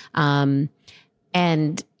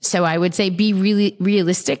 And so I would say be really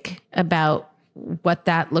realistic about what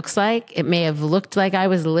that looks like. It may have looked like I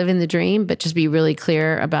was living the dream, but just be really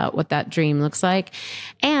clear about what that dream looks like.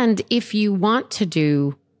 And if you want to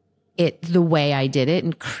do it the way I did it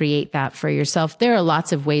and create that for yourself, there are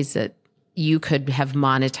lots of ways that you could have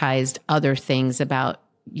monetized other things about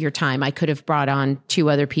your time. I could have brought on 2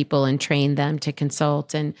 other people and trained them to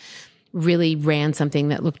consult and really ran something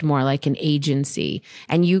that looked more like an agency.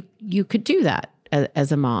 And you could do that.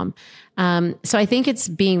 as a mom. So I think it's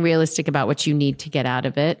being realistic about what you need to get out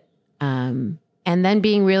of it. And then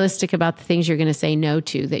being realistic about the things you're going to say no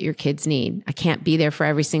to that your kids need. I can't be there for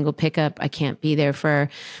every single pickup. I can't be there for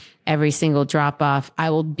every single drop off. I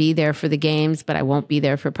will be there for the games, but I won't be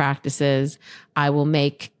there for practices. I will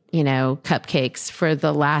make, cupcakes for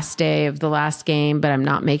the last day of the last game, but I'm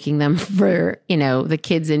not making them for, the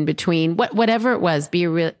kids in between. Whatever it was, be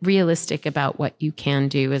realistic about what you can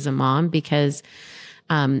do as a mom, because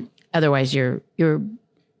otherwise you're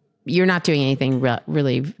not doing anything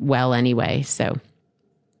really well anyway. So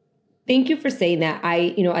thank you for saying that.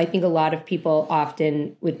 I think a lot of people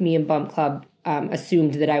often with me in Bump Club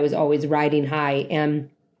assumed that I was always riding high, and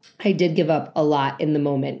I did give up a lot in the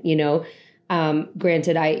moment,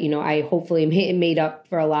 granted, I hopefully made up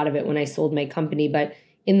for a lot of it when I sold my company, but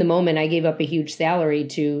in the moment I gave up a huge salary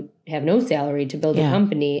to have no salary to build a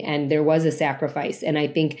company. And there was a sacrifice. And I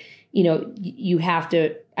think, you have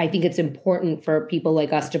to, I think it's important for people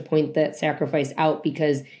like us to point that sacrifice out,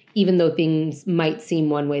 because even though things might seem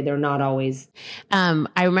one way, they're not always.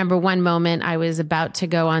 I remember one moment I was about to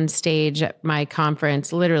go on stage at my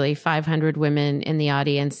conference, literally 500 women in the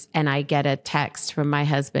audience, and I get a text from my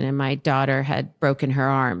husband, and my daughter had broken her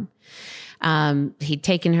arm. He'd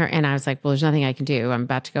taken her, and I was like, well, there's nothing I can do. I'm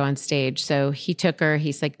about to go on stage. So he took her.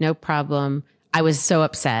 He's like, no problem. I was so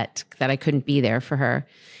upset that I couldn't be there for her.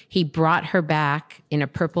 He brought her back in a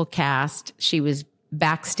purple cast. She was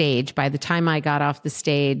backstage. By the time I got off the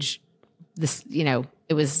stage,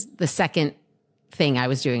 it was the second thing I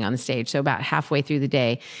was doing on the stage. So about halfway through the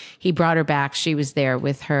day, he brought her back. She was there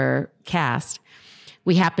with her cast.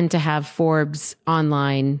 We happened to have Forbes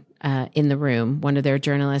online in the room, one of their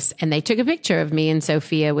journalists, and they took a picture of me and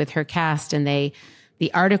Sophia with her cast. And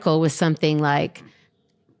the article was something like,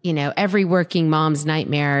 every working mom's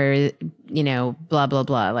nightmare, blah, blah,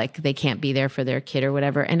 blah, like they can't be there for their kid or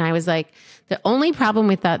whatever. And I was like, the only problem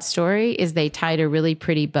with that story is they tied a really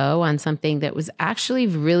pretty bow on something that was actually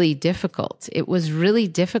really difficult. It was really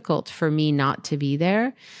difficult for me not to be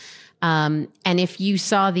there. And if you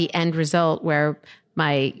saw the end result where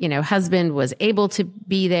my, husband was able to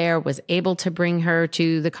be there, was able to bring her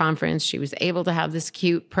to the conference, she was able to have this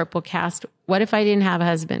cute purple cast. What if I didn't have a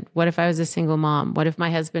husband? What if I was a single mom? What if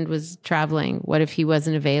my husband was traveling? What if he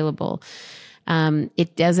wasn't available?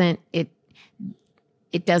 It doesn't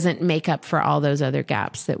make up for all those other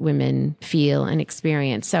gaps that women feel and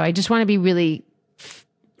experience. So I just want to be really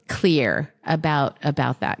clear about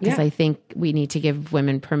that, because I think we need to give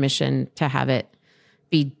women permission to have it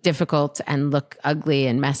be difficult and look ugly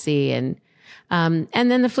and messy. And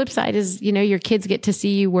then the flip side is, your kids get to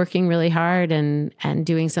see you working really hard and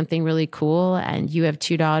doing something really cool. And you have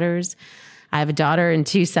 2 daughters. I have a daughter and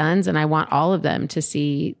 2 sons, and I want all of them to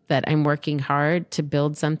see that I'm working hard to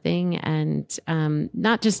build something, and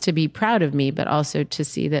not just to be proud of me, but also to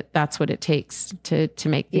see that that's what it takes to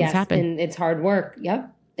make things happen. And it's hard work.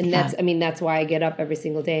 Yep. And that's why I get up every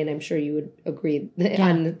single day. And I'm sure you would agree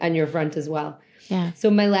on your front as well. Yeah. So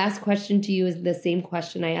my last question to you is the same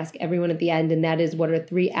question I ask everyone at the end. And that is, what are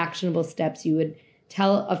 3 actionable steps you would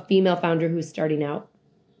tell a female founder who's starting out?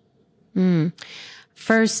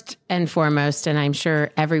 First and foremost, and I'm sure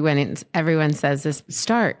everyone says this,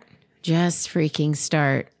 start. Just freaking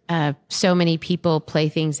start. So many people play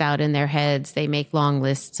things out in their heads. They make long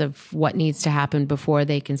lists of what needs to happen before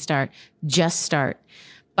they can start. Just start.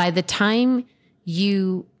 By the time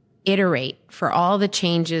you iterate for all the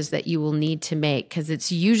changes that you will need to make, because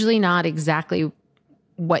it's usually not exactly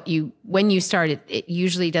when you start it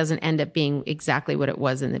usually doesn't end up being exactly what it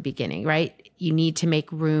was in the beginning, right? You need to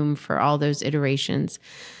make room for all those iterations.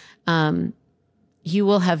 You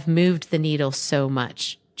will have moved the needle so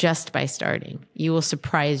much just by starting. You will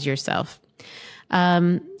surprise yourself.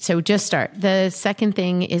 So just start. The second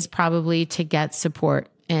thing is probably to get support.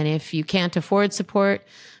 And if you can't afford support,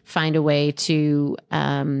 find a way to,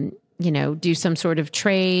 do some sort of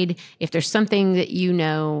trade. If there's something that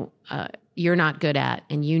you're not good at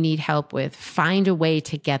and you need help with, find a way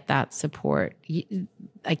to get that support.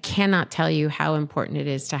 I cannot tell you how important it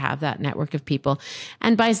is to have that network of people.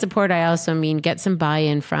 And by support, I also mean get some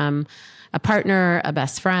buy-in from a partner, a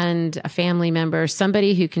best friend, a family member,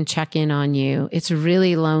 somebody who can check in on you. It's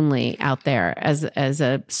really lonely out there as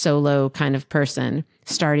a solo kind of person.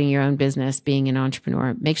 starting your own business, being an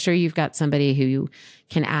entrepreneur. Make sure you've got somebody who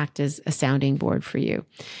can act as a sounding board for you.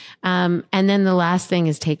 And then the last thing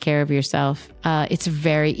is take care of yourself. It's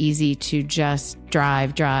very easy to just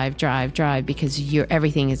drive because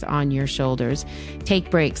everything is on your shoulders.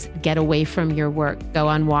 Take breaks, get away from your work, go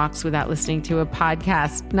on walks without listening to a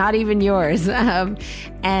podcast, not even yours.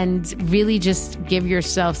 And really just give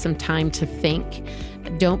yourself some time to think.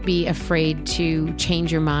 Don't be afraid to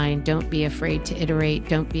change your mind. Don't be afraid to iterate.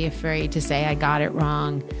 Don't be afraid to say, I got it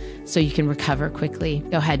wrong, so you can recover quickly.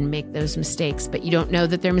 Go ahead and make those mistakes, but you don't know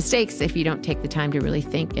that they're mistakes if you don't take the time to really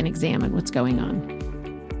think and examine what's going on.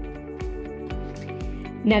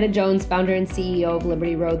 Netta Jones, founder and CEO of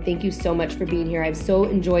Liberty Road, thank you so much for being here. I've so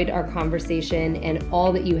enjoyed our conversation and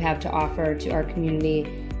all that you have to offer to our community.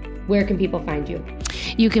 Where can people find you?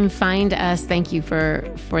 You can find us, thank you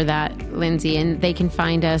for that, Lindsay, and they can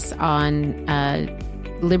find us on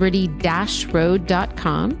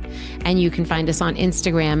liberty-road.com, and you can find us on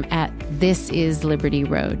Instagram at This Is Liberty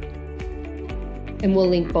Road. And we'll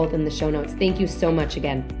link both in the show notes. Thank you so much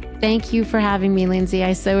again. Thank you for having me, Lindsay.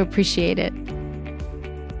 I so appreciate it.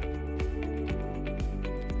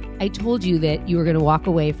 I told you that you were going to walk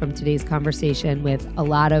away from today's conversation with a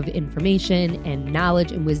lot of information and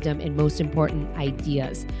knowledge and wisdom and, most important,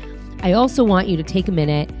 ideas. I also want you to take a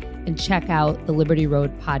minute and check out the Liberty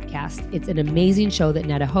Road podcast. It's an amazing show that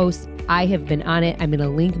Netta hosts. I have been on it. I'm going to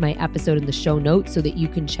link my episode in the show notes so that you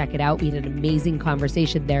can check it out. We had an amazing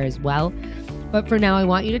conversation there as well. But for now, I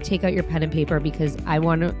want you to take out your pen and paper because I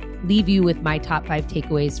want to leave you with my top 5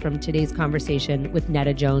 takeaways from today's conversation with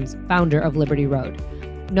Netta Jones, founder of Liberty Road.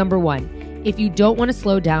 Number 1, if you don't want to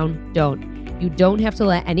slow down, don't. You don't have to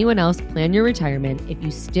let anyone else plan your retirement. If you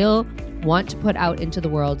still want to put out into the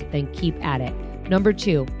world, then keep at it. Number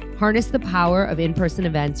 2, harness the power of in-person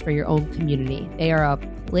events for your own community. They are a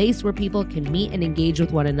place where people can meet and engage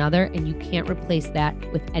with one another, and you can't replace that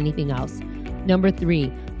with anything else. Number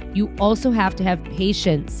 3, you also have to have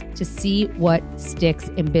patience to see what sticks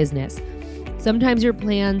in business. Sometimes your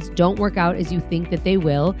plans don't work out as you think that they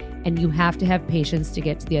will, and you have to have patience to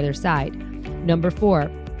get to the other side. Number 4,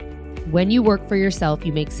 when you work for yourself,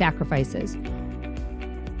 you make sacrifices.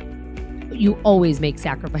 You always make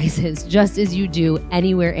sacrifices, just as you do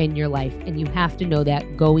anywhere in your life, and you have to know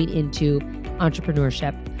that going into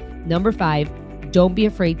entrepreneurship. Number 5, don't be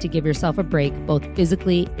afraid to give yourself a break, both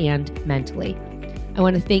physically and mentally. I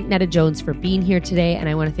want to thank Netta Jones for being here today, and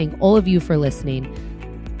I want to thank all of you for listening.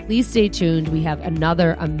 Please stay tuned. We have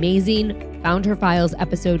another amazing Found Her Files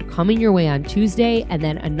episode coming your way on Tuesday, and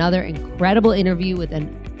then another incredible interview with an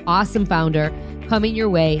awesome founder coming your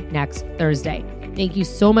way next Thursday. Thank you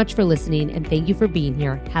so much for listening, and thank you for being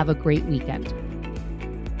here. Have a great weekend.